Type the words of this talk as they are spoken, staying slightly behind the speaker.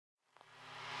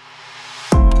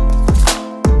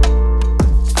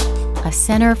A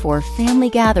center for family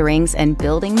gatherings and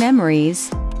building memories,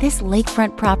 this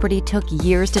lakefront property took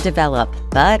years to develop,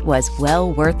 but was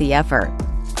well worth the effort.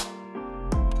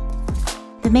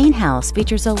 The main house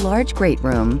features a large great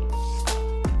room,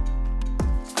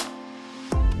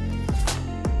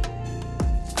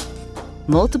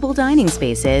 multiple dining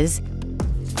spaces,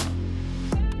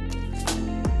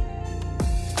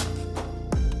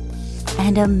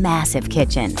 and a massive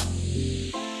kitchen.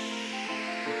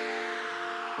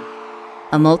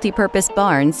 A multi-purpose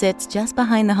barn sits just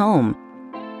behind the home.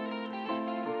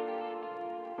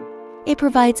 It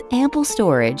provides ample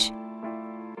storage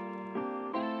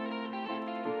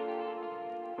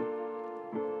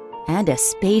and a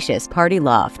spacious party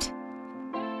loft.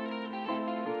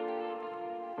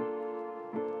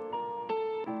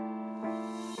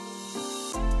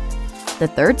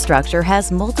 The third structure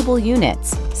has multiple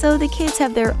units, so the kids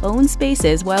have their own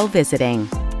spaces while visiting.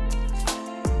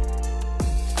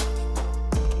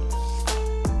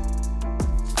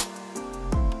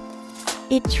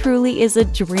 It truly is a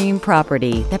dream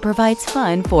property that provides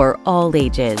fun for all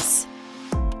ages.